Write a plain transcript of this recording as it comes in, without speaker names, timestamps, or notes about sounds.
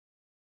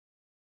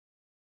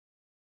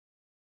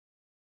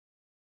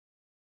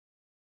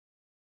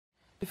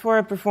Before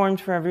I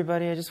performed for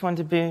everybody, I just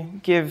wanted to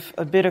give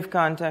a bit of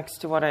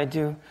context to what I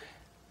do.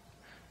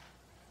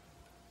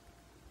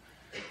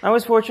 I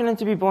was fortunate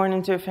to be born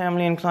into a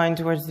family inclined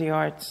towards the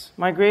arts.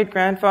 My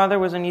great-grandfather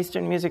was an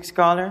Eastern music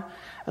scholar,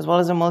 as well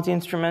as a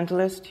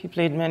multi-instrumentalist. He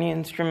played many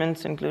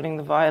instruments, including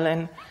the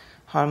violin,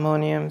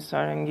 harmonium,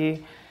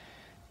 sarangi.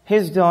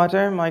 His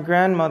daughter, my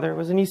grandmother,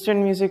 was an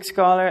Eastern music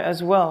scholar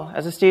as well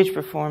as a stage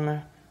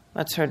performer.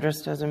 That's her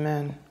dressed as a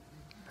man.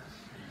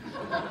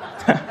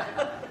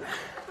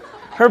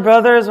 Her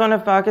brother is one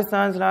of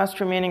Pakistan's last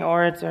remaining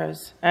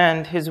orators,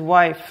 and his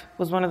wife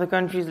was one of the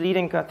country's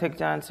leading Kathak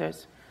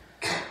dancers.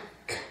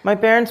 My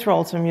parents were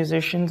also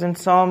musicians and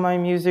saw my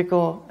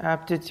musical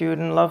aptitude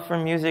and love for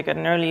music at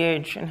an early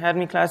age and had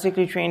me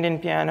classically trained in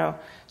piano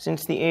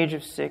since the age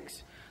of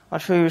 6. I'll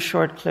show you a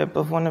short clip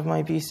of one of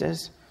my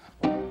pieces.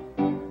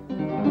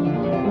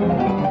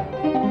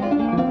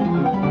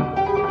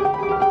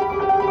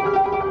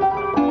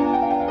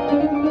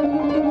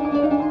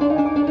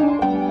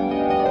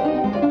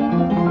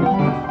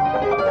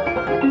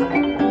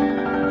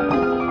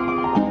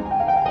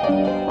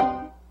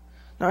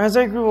 As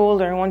I grew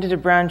older, I wanted to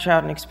branch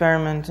out and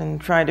experiment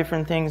and try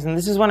different things. And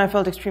this is when I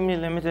felt extremely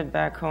limited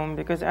back home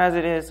because as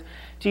it is,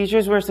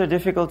 teachers were so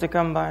difficult to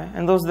come by.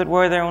 And those that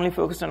were there only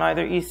focused on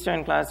either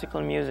Eastern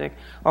classical music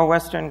or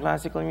Western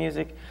classical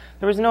music.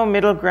 There was no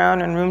middle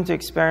ground and room to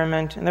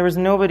experiment. And there was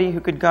nobody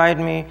who could guide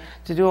me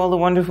to do all the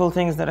wonderful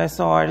things that I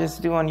saw artists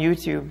do on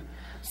YouTube.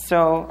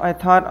 So I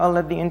thought I'll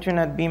let the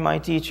internet be my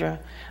teacher.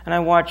 And I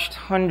watched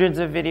hundreds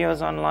of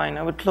videos online.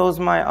 I would close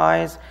my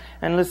eyes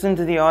and listen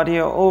to the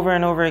audio over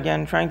and over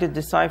again, trying to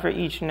decipher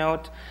each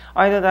note.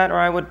 Either that or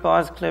I would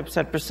pause clips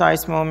at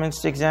precise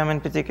moments to examine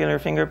particular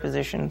finger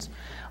positions.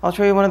 I'll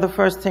show you one of the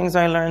first things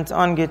I learned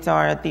on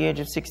guitar at the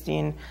age of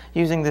 16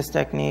 using this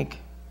technique.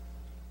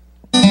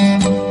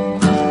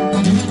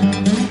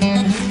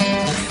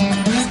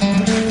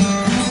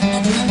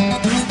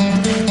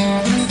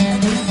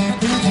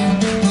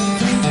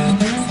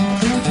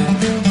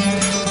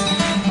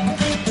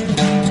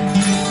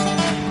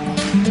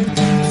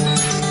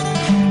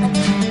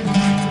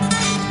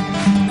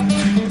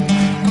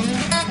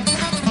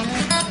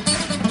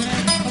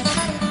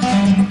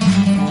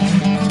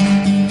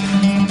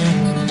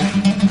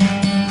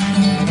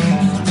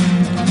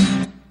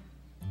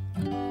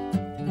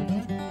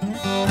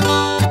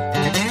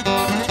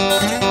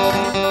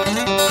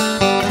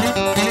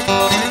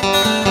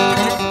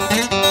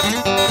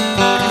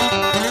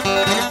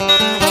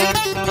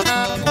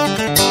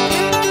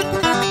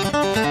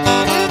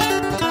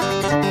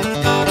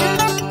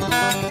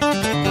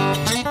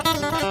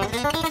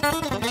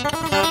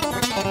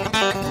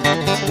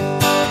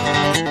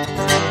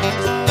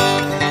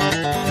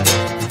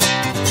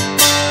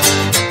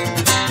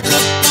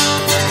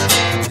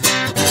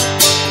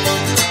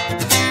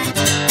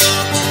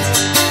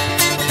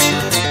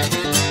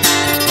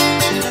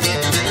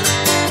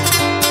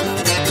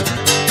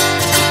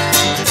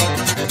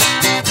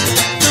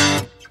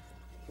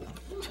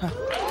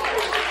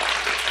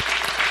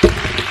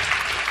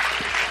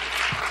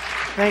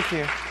 Thank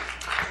you.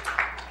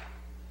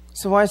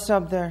 So why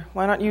stop there?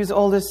 Why not use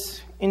all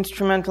this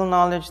instrumental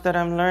knowledge that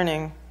I'm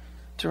learning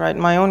to write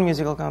my own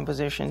musical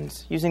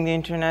compositions? Using the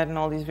internet and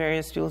all these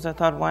various tools, I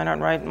thought, why not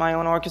write my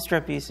own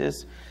orchestra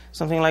pieces?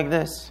 Something like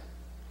this.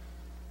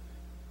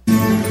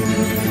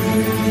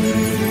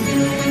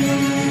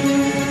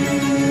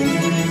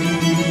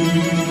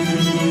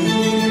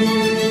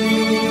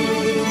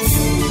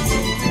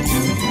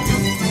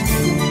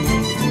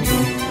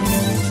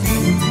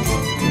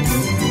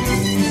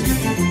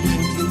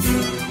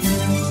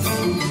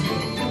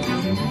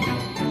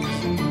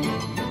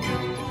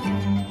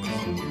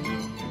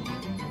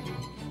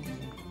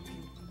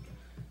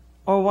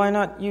 Or why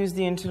not use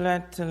the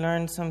internet to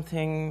learn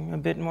something a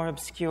bit more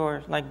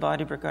obscure, like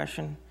body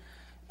percussion?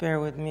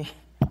 Bear with me.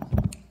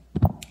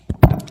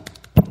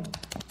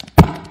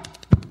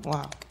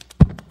 Wow.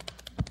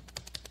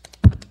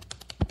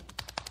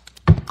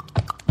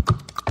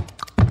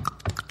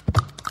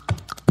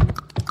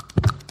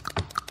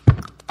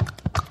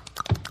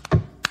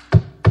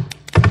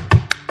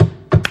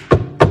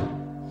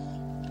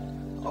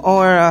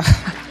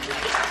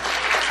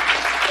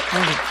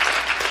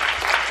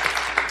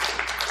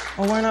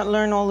 Or why not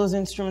learn all those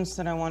instruments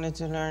that I wanted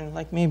to learn,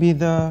 like maybe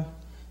the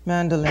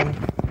mandolin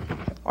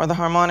or the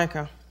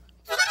harmonica.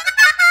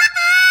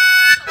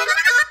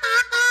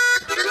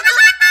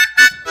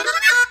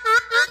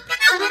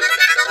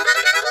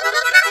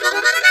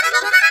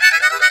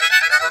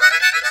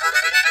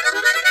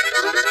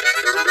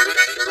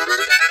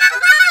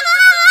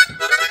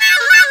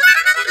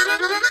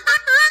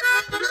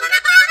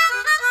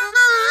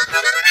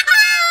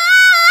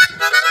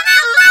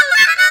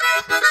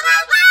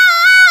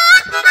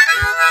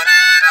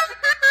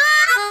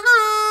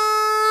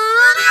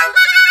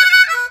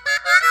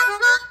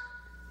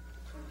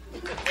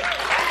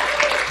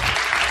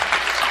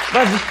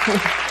 But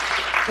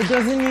it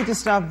doesn't need to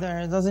stop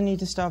there. It doesn't need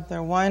to stop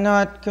there. Why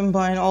not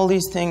combine all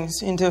these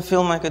things into a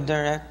film I could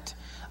direct?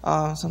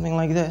 Something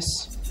like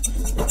this.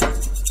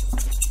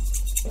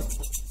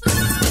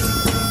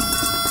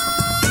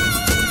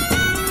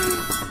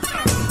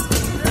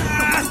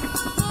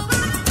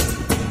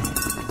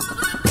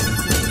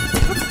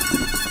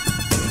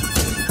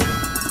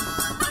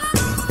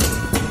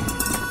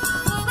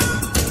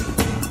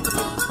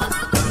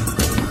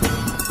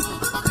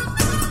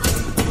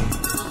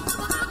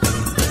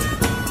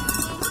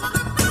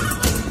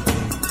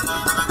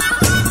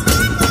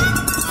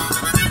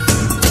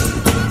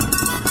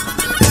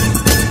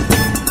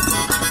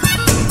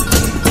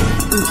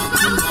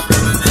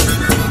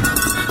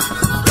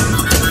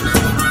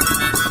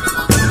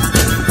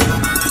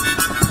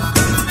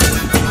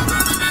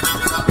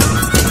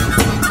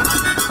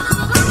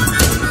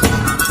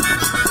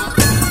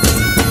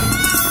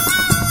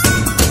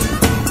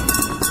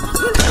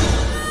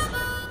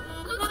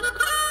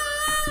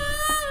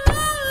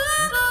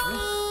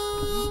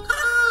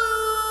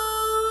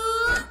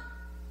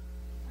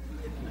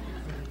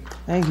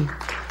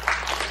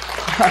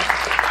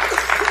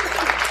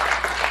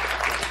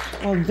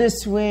 Well,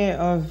 this way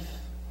of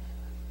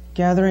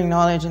gathering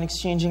knowledge and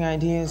exchanging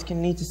ideas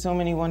can lead to so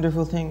many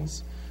wonderful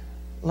things,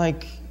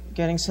 like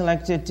getting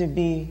selected to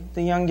be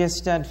the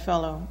youngest TED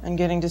Fellow and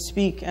getting to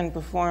speak and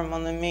perform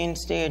on the main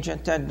stage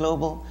at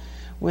TEDGlobal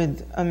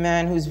with a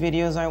man whose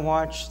videos I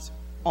watched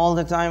all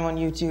the time on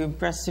YouTube,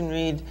 Preston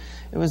Reed.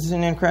 It was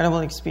an incredible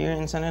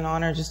experience and an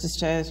honor just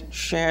to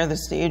share the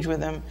stage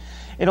with him.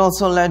 It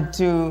also led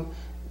to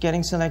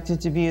getting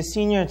selected to be a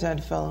senior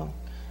TED Fellow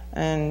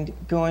and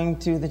going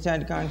to the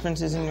TED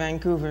conferences in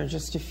Vancouver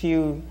just a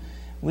few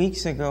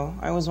weeks ago.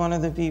 I was one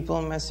of the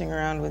people messing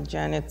around with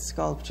Janet's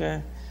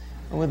sculpture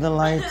with the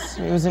lights.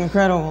 It was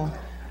incredible.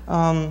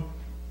 And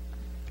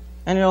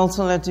it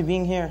also led to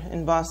being here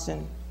in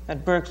Boston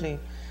at Berkeley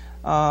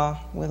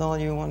with all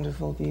you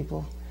wonderful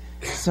people.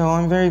 So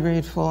I'm very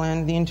grateful,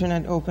 and the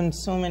internet opened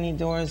so many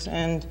doors.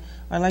 And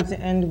I'd like to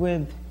end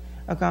with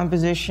a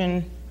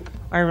composition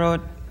I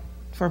wrote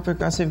for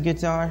percussive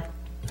guitar.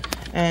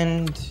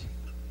 And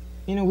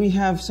you know, we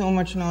have so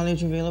much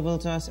knowledge available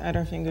to us at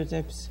our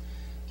fingertips.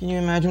 Can you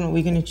imagine what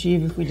we can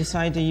achieve if we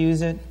decide to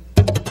use it?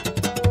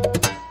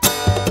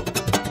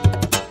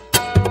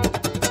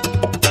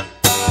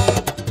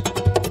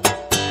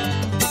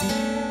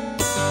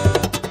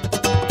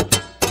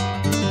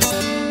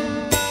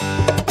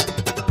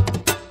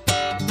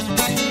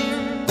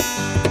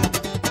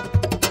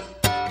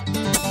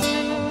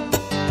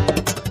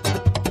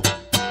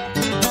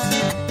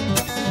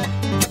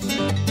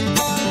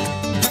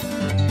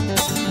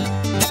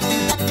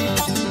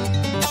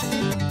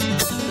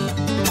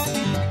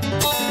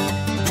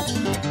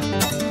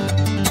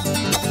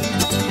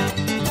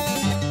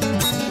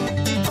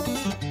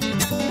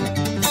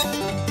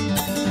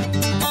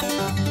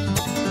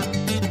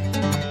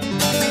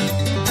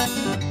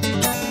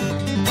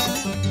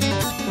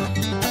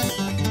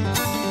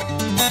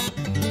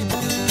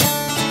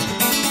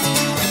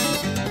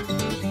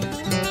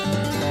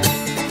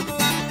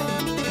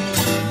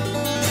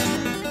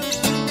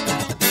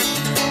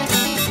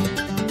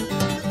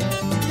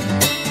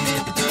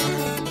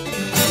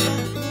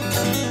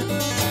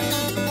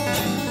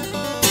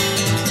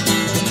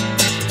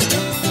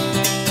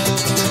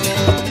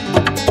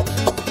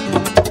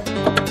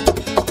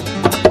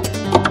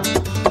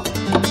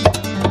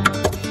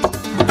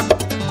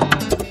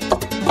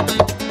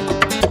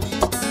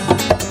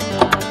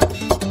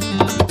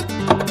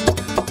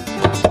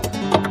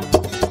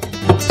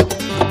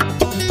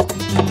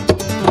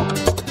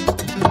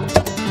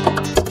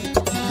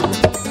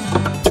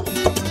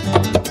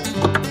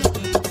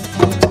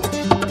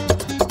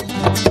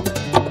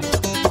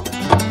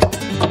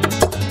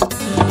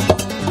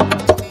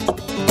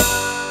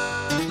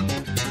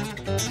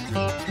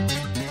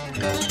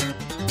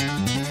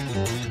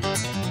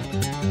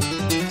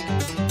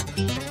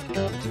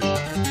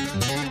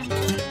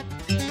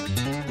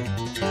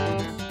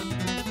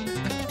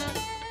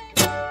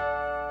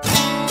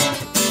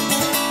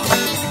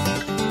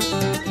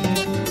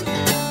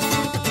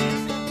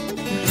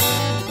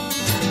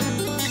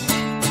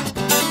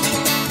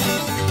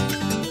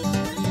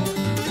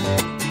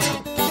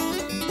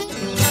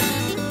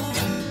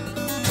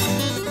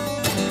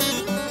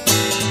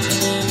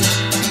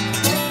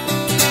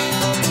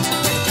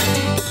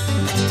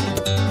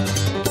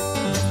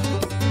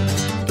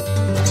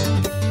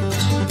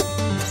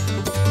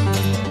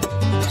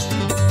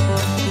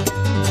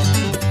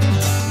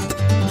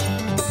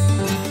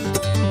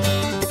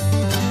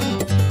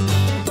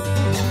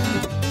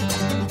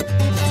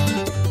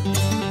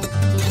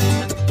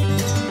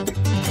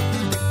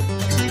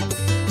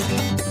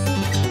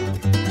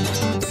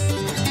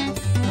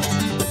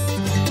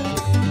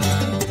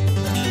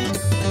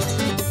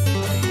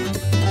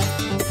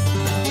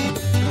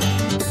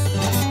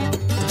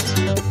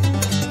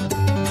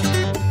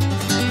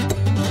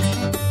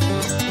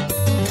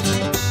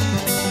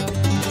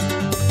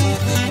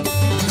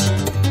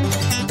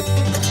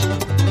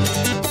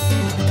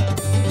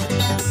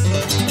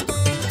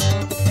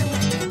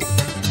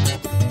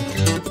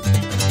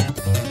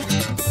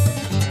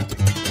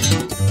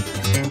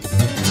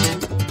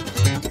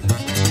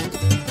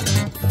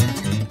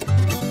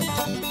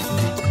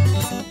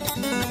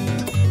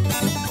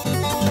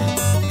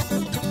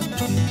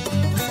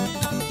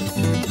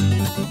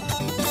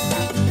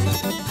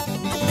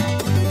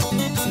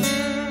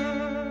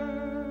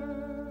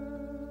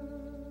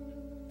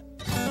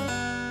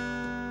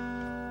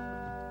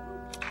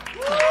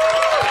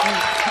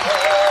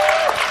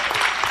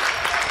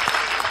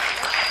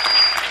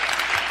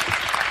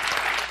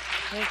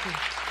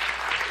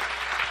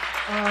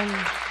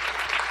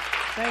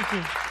 Thank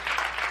you.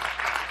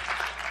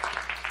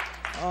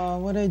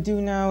 What I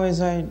do now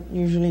is I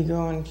usually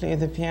go and play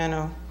the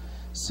piano.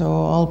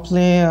 So I'll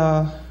play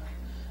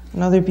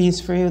another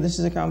piece for you. This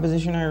is a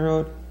composition I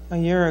wrote a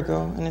year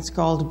ago, and it's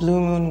called Blue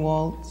Moon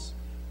Waltz.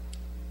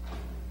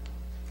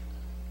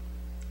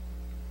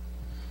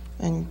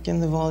 And can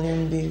the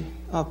volume be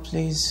up,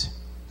 please?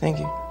 Thank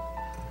you.